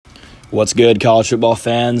What's good, college football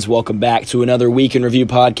fans? Welcome back to another Week in Review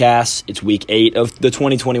podcast. It's week 8 of the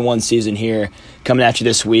 2021 season here, coming at you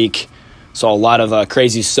this week. Saw a lot of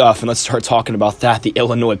crazy stuff, and let's start talking about that. The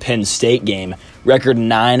Illinois-Penn State game. Record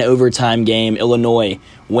 9 overtime game. Illinois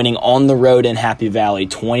winning on the road in Happy Valley,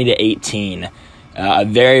 20-18. A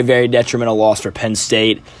very, very detrimental loss for Penn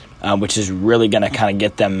State, which is really going to kind of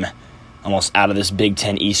get them almost out of this Big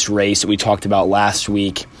Ten East race that we talked about last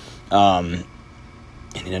week.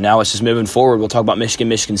 And now it's just moving forward. We'll talk about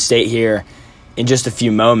Michigan State here in just a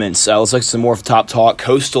few moments. Let's look at some more top talk.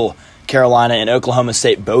 Coastal Carolina and Oklahoma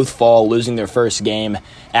State both fall, losing their first game.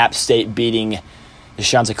 App State beating the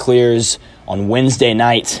Chanticleers on Wednesday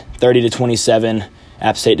night, 30-27.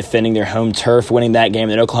 App State defending their home turf, winning that game.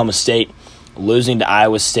 And Oklahoma State losing to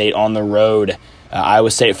Iowa State on the road.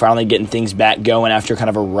 Iowa State finally getting things back going after kind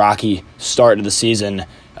of a rocky start to the season.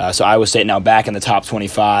 So Iowa State now back in the top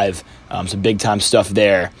 25. Some big-time stuff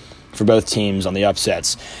there for both teams on the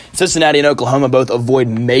upsets. Cincinnati and Oklahoma both avoid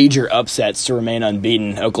major upsets to remain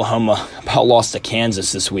unbeaten. Oklahoma about lost to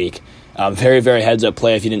Kansas this week. Very, very heads-up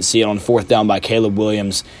play if you didn't see it on 4th down by Caleb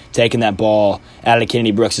Williams, taking that ball out of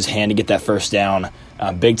Kennedy Brooks' hand to get that first down.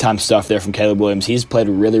 Big-time stuff there from Caleb Williams. He's played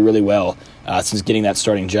really, really well since getting that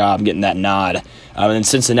starting job, getting that nod. And then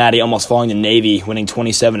Cincinnati almost falling to Navy, winning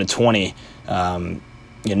 27-20.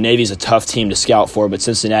 Navy's a tough team to scout for, but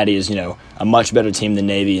Cincinnati is, a much better team than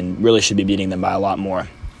Navy and really should be beating them by a lot more.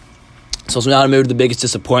 So now to move to the biggest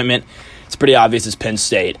disappointment. It's pretty obvious it's Penn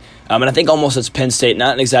State. And I think almost it's Penn State,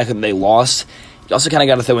 not exactly that they lost. You also kind of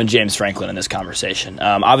got to throw in James Franklin in this conversation.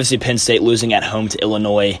 Obviously, Penn State losing at home to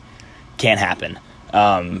Illinois can't happen.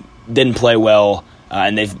 Didn't play well.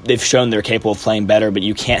 And they've shown they're capable of playing better, but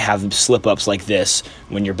you can't have slip-ups like this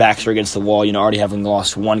when your backs are against the wall, already having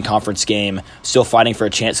lost one conference game, still fighting for a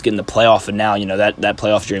chance to get in the playoff, and now, that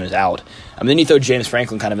playoff dream is out. Then you throw James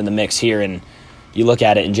Franklin kind of in the mix here, and you look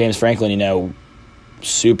at it, and James Franklin,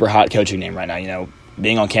 super hot coaching name right now,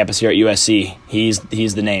 being on campus here at USC, he's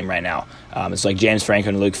the name right now. It's like James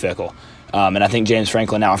Franklin and Luke Fickell. And I think James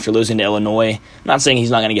Franklin now, after losing to Illinois, I'm not saying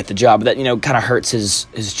he's not going to get the job, but that, kind of hurts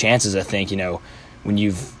his chances, I think, when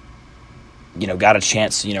you've, got a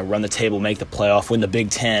chance to, run the table, make the playoff, win the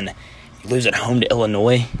Big Ten, you lose at home to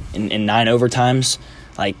Illinois in 9 overtimes.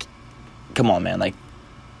 Come on, man.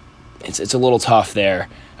 It's a little tough there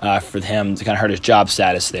for him to kind of hurt his job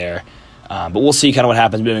status there. But we'll see kind of what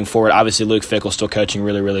happens moving forward. Obviously, Luke Fickell still coaching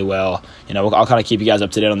really, really well. I'll kind of keep you guys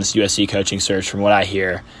up to date on this USC coaching search from what I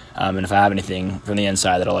hear. And if I have anything from the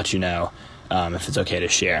inside, that I'll let you know if it's okay to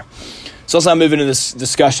share. So let's now move into this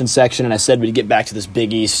discussion section, and I said we'd get back to this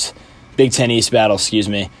Big Ten East battle,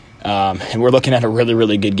 and we're looking at a really,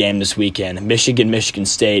 really good game this weekend. Michigan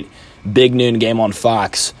State, big noon game on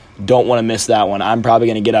Fox. Don't want to miss that one. I'm probably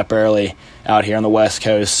going to get up early out here on the West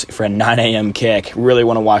Coast for a 9 a.m. kick. Really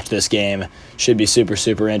want to watch this game. Should be super,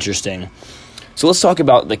 super interesting. So let's talk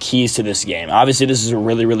about the keys to this game. Obviously, this is a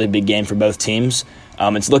really, really big game for both teams.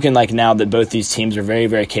 It's looking like now that both these teams are very,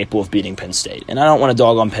 very capable of beating Penn State. And I don't want to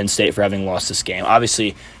dog on Penn State for having lost this game.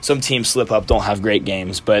 Obviously, some teams slip up, don't have great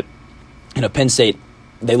games. But, Penn State,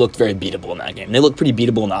 they looked very beatable in that game. They looked pretty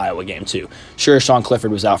beatable in the Iowa game, too. Sure, Sean Clifford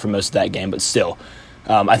was out for most of that game, but still.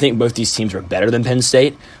 I think both these teams are better than Penn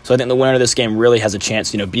State. So I think the winner of this game really has a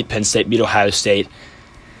chance, beat Penn State, beat Ohio State.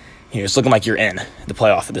 It's looking like you're in the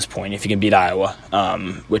playoff at this point if you can beat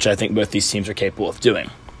Iowa, which I think both these teams are capable of doing.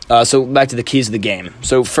 So back to the keys of the game.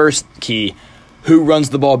 So first key, who runs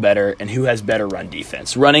the ball better and who has better run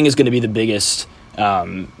defense. Running is going to be the biggest,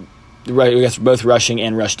 I guess both rushing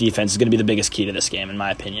and rush defense is going to be the biggest key to this game, in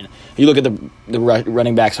my opinion. If you look at the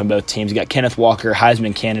running backs on both teams, you got Kenneth Walker,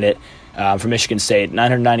 Heisman candidate from Michigan State,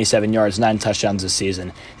 997 yards, 9 touchdowns this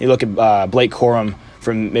season. You look at Blake Corum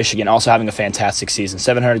from Michigan, also having a fantastic season,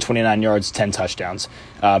 729 yards, 10 touchdowns.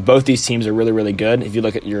 Both these teams are really, really good. If you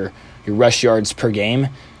look at your rush yards per game,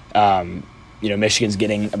 Michigan's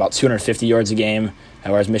getting about 250 yards a game,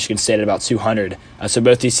 whereas Michigan State at about 200. So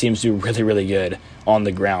both these teams do really, really good on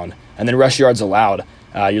the ground. And then rush yards allowed.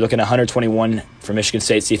 You're looking at 121 for Michigan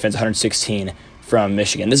State's defense, 116 from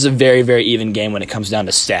Michigan. This is a very, very even game when it comes down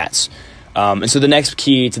to stats. And so the next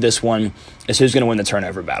key to this one is who's going to win the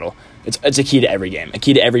turnover battle. It's a key to every game, a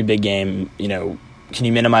key to every big game. Can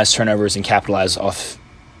you minimize turnovers and capitalize off,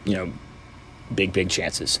 big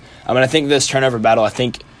chances? And I think this turnover battle,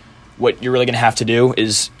 what you're really going to have to do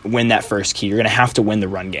is win that first key. You're going to have to win the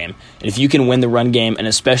run game. And if you can win the run game and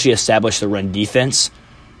especially establish the run defense,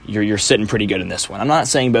 you're sitting pretty good in this one. I'm not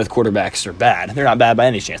saying both quarterbacks are bad. They're not bad by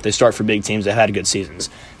any chance. They start for big teams. They've had good seasons.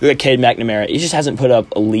 Look at Cade McNamara. He just hasn't put up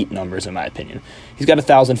elite numbers, in my opinion. He's got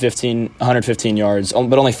 115 yards,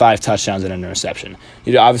 but only 5 touchdowns and an interception.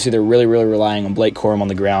 Obviously, they're really, really relying on Blake Corum on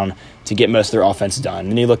the ground to get most of their offense done.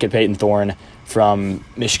 Then you look at Peyton Thorne from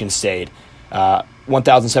Michigan State.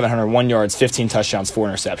 1,701 yards, 15 touchdowns, 4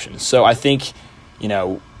 interceptions. So I think,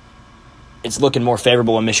 it's looking more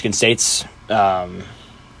favorable on Michigan State's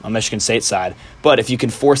side. But if you can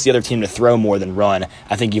force the other team to throw more than run,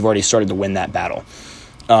 I think you've already started to win that battle.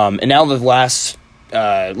 And now the last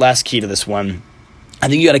key to this one, I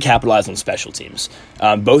think you got to capitalize on special teams.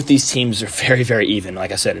 Both these teams are very, very even,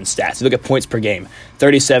 like I said, in stats. You look at points per game,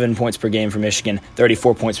 37 points per game for Michigan,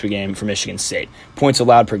 34 points per game for Michigan State. Points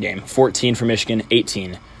allowed per game, 14 for Michigan,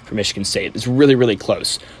 18 for Michigan State. It's really, really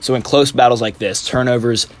close. So in close battles like this,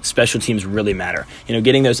 turnovers, special teams really matter.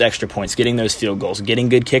 Getting those extra points, getting those field goals, getting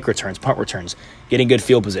good kick returns, punt returns, getting good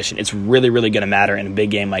field position. It's really, really going to matter in a big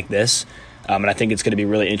game like this. And I think it's going to be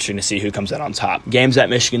really interesting to see who comes out on top. Games at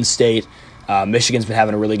Michigan State. Michigan's been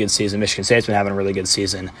having a really good season. Michigan State's been having a really good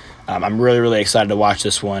season. I'm really, really excited to watch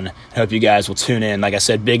this one. I hope you guys will tune in. Like I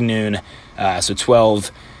said, big noon, so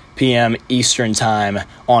 12 p.m. Eastern time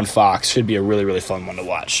on Fox. Should be a really, really fun one to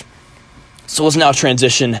watch. So let's now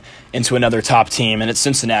transition into another top team, and it's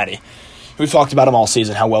Cincinnati. We've talked about them all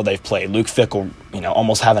season, how well they've played. Luke Fickell,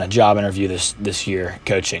 almost having a job interview this year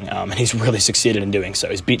coaching, and he's really succeeded in doing so.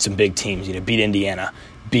 He's beat some big teams, beat Indiana,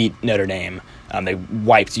 beat Notre Dame. They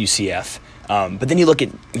wiped UCF. But then you look at,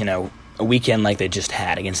 a weekend like they just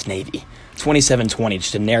had against Navy. 27-20,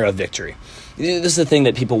 just a narrow victory. This is the thing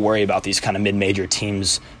that people worry about, these kind of mid-major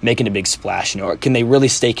teams making a big splash. Can they really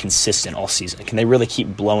stay consistent all season? Can they really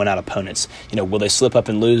keep blowing out opponents? Will they slip up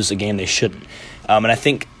and lose a game they shouldn't? And I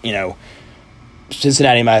think,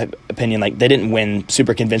 Cincinnati, in my opinion, they didn't win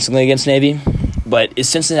super convincingly against Navy, but is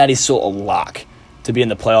Cincinnati still a lock to be in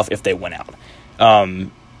the playoff if they win out?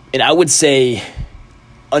 And I would say,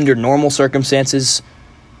 under normal circumstances,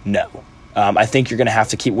 no. I think you're going to have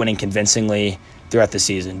to keep winning convincingly throughout the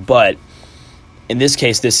season. But in this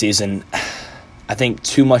case, this season, I think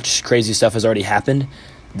too much crazy stuff has already happened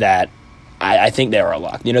that I think they are a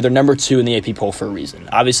lock. They're number 2 in the AP poll for a reason.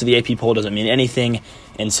 Obviously, the AP poll doesn't mean anything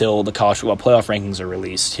until the college football playoff rankings are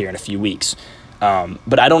released here in a few weeks.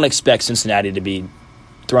 But I don't expect Cincinnati to be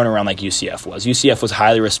thrown around like UCF was. UCF was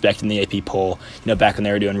highly respected in the AP poll, back when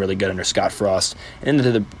they were doing really good under Scott Frost. And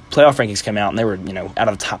then the playoff rankings came out, and they were, out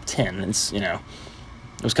of the top 10. It's, it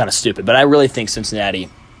was kind of stupid. But I really think Cincinnati,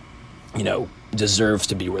 deserves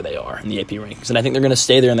to be where they are in the AP rankings. And I think they're going to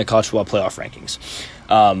stay there in the college football playoff rankings.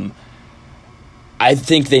 I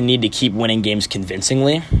think they need to keep winning games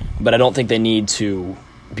convincingly, but I don't think they need to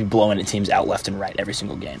be blowing teams out left and right every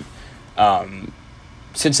single game.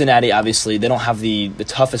 Cincinnati, obviously, they don't have the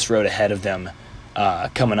toughest road ahead of them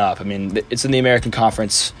coming up. I mean, it's in the American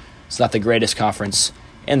Conference. It's not the greatest conference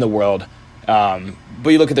in the world. But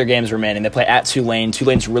you look at their games remaining. They play at Tulane.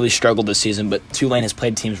 Tulane's really struggled this season, but Tulane has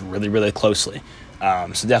played teams really, really closely.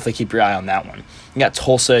 So definitely keep your eye on that one. You got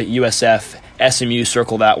Tulsa, USF, SMU,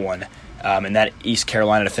 circle that one, and that East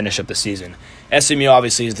Carolina to finish up the season. SMU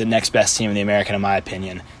obviously is the next best team in the American, in my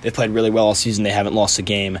opinion. They've played really well all season. They haven't lost a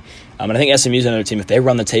game. And I think SMU is another team. If they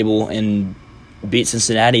run the table and beat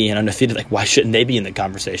Cincinnati and undefeated, why shouldn't they be in the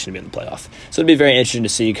conversation to be in the playoff? So it'd be very interesting to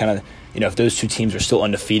see kind of, if those two teams are still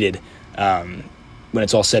undefeated when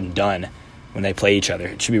it's all said and done, when they play each other.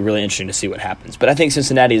 It should be really interesting to see what happens. But I think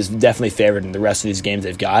Cincinnati is definitely favored in the rest of these games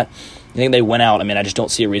they've got. I think they went out. I just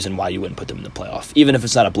don't see a reason why you wouldn't put them in the playoff, even if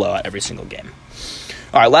it's not a blowout every single game.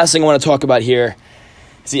 All right, last thing I want to talk about here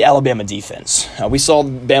is the Alabama defense. We saw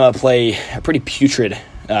Bama play a pretty putrid,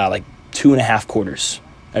 2.5 quarters.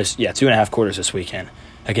 2.5 quarters this weekend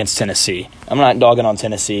against Tennessee. I'm not dogging on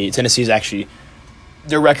Tennessee. Tennessee's actually,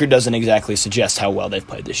 their record doesn't exactly suggest how well they've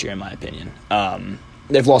played this year, in my opinion.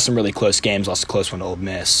 They've lost some really close games, lost a close one to Ole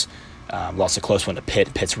Miss, lost a close one to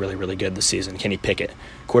Pitt. Pitt's really, really good this season. Kenny Pickett,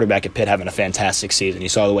 quarterback at Pitt, having a fantastic season. You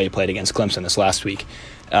saw the way he played against Clemson this last week.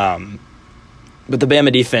 But the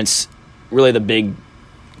Bama defense, really the big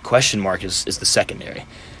question mark is the secondary.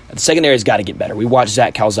 The secondary's got to get better. We watched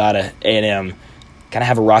Zach Calzada, A&M, kind of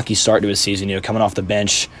have a rocky start to his season, coming off the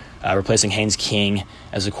bench, replacing Haynes King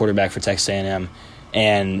as the quarterback for Texas A&M,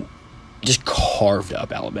 and just carved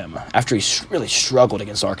up Alabama after he really struggled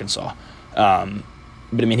against Arkansas.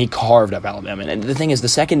 But he carved up Alabama. And the thing is, the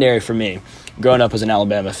secondary for me, growing up as an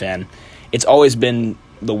Alabama fan, it's always been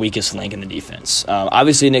the weakest link in the defense.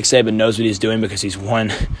 Obviously, Nick Saban knows what he's doing because he's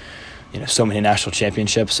won, so many national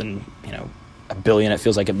championships and, $1 billion, it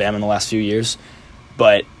feels like, at Bama in the last few years.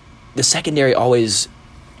 But the secondary always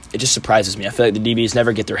it just surprises me. I feel like the DBs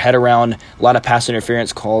never get their head around a lot of pass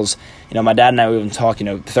interference calls. My dad and I would even talk,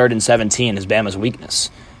 3rd and 17 is Bama's weakness.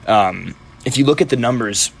 If you look at the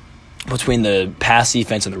numbers between the pass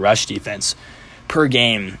defense and the rush defense, per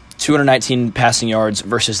game, 219 passing yards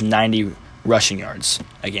versus 90 rushing yards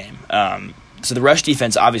a game. So the rush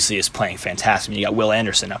defense obviously is playing fantastic. You got Will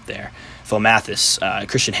Anderson up there, Phil Mathis,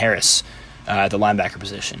 Christian Harris at the linebacker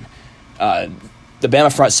position. The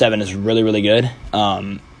Bama front seven is really, really good,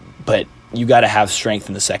 but you got to have strength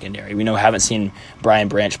in the secondary. We haven't seen Brian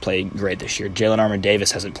Branch play great this year. Jalen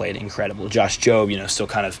Armour-Davis hasn't played incredible. Josh Jobe, still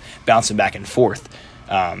kind of bouncing back and forth.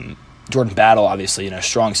 Jordan Battle, obviously,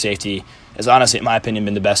 strong safety, has honestly, in my opinion,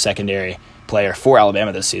 been the best secondary player for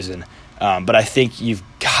Alabama this season. But I think you've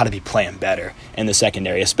got to be playing better in the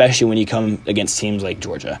secondary, especially when you come against teams like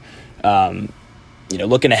Georgia.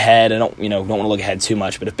 Looking ahead, I don't want to look ahead too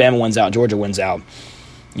much, but if Bama wins out, Georgia wins out,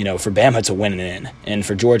 for Bama, it's a win and in. And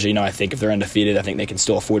for Georgia, I think if they're undefeated, I think they can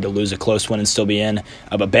still afford to lose a close one and still be in.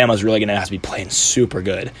 But Bama's really going to have to be playing super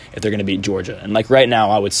good if they're going to beat Georgia. And right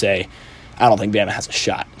now, I would say I don't think Bama has a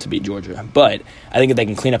shot to beat Georgia. But I think if they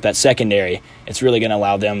can clean up that secondary, it's really going to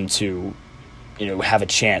allow them to, have a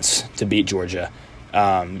chance to beat Georgia.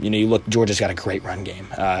 You look, Georgia's got a great run game.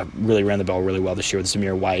 Really ran the ball really well this year with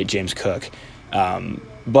Zamir White, James Cook.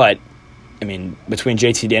 But between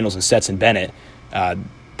JT Daniels and Stetson Bennett,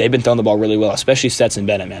 they've been throwing the ball really well, especially Stetson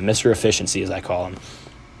Bennett, man. Mr. Efficiency, as I call him.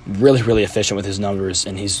 Really, really efficient with his numbers,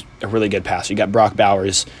 and he's a really good passer. You got Brock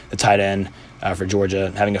Bowers, the tight end for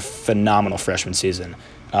Georgia, having a phenomenal freshman season.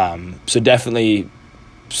 So definitely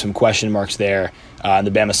some question marks there in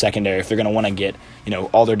the Bama secondary if they're going to want to get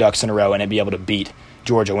all their ducks in a row and be able to beat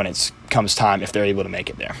Georgia when it comes time if they're able to make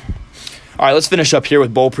it there. All right, let's finish up here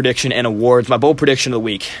with bowl prediction and awards. My bowl prediction of the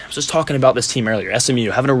week. I was just talking about this team earlier. SMU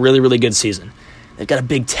having a really, really good season. They've got a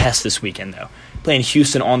big test this weekend, though. Playing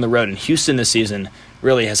Houston on the road. And Houston this season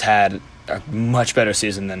really has had a much better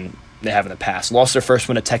season than they have in the past. Lost their first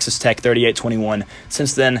one to Texas Tech, 38-21.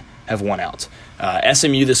 Since then, have won out.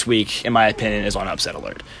 SMU this week, in my opinion, is on upset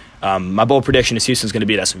alert. My bold prediction is Houston's going to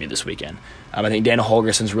beat SMU this weekend. I think Daniel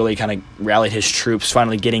Holgerson's really kind of rallied his troops,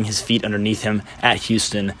 finally getting his feet underneath him at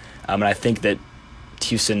Houston. And I think that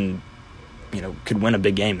Houston, could win a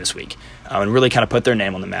big game this week and really kind of put their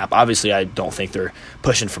name on the map. Obviously, I don't think they're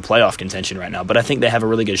pushing for playoff contention right now, but I think they have a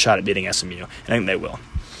really good shot at beating SMU, and I think they will.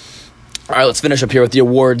 All right, let's finish up here with the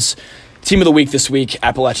awards. Team of the week this week,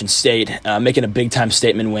 Appalachian State, making a big-time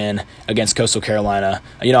statement win against Coastal Carolina.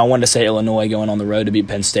 I wanted to say Illinois going on the road to beat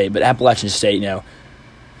Penn State, but Appalachian State,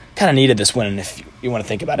 kind of needed this win. And if you want to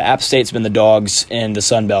think about it, App State's been the dogs in the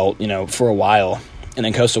Sun Belt, for a while. And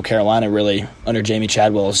then Coastal Carolina really, under Jamie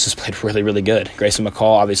Chadwell, has just played really, really good. Grayson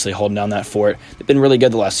McCall obviously holding down that fort. They've been really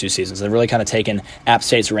good the last 2 seasons. They've really kind of taken App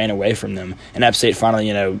State's reign away from them. And App State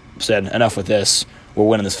finally, said, enough with this. We're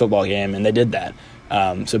winning this football game. And they did that.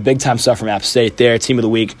 So big-time stuff from App State there, team of the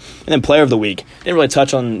week. And then player of the week. Didn't really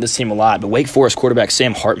touch on this team a lot, but Wake Forest quarterback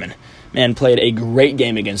Sam Hartman, man, played a great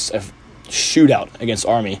game against a shootout against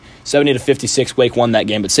Army. 70-56, Wake won that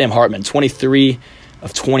game. But Sam Hartman, 23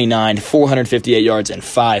 of 29, 458 yards, and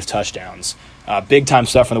 5 touchdowns. Big-time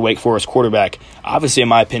stuff from the Wake Forest quarterback. Obviously, in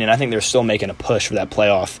my opinion, I think they're still making a push for that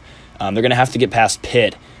playoff. They're going to have to get past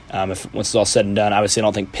Pitt once it's all said and done. Obviously, I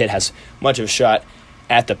don't think Pitt has much of a shot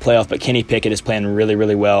at the playoff, but Kenny Pickett is playing really,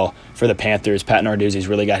 really well for the Panthers. Pat Narduzzi's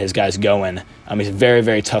really got his guys going. He's a very,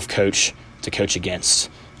 very tough coach to coach against.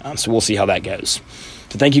 So we'll see how that goes.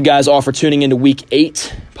 So thank you guys all for tuning into Week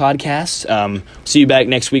 8 podcast. See you back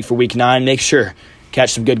next week for Week 9. Make sure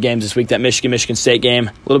catch some good games this week. That Michigan State game,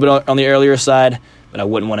 a little bit on the earlier side, but I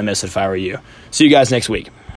wouldn't want to miss it if I were you. See you guys next week.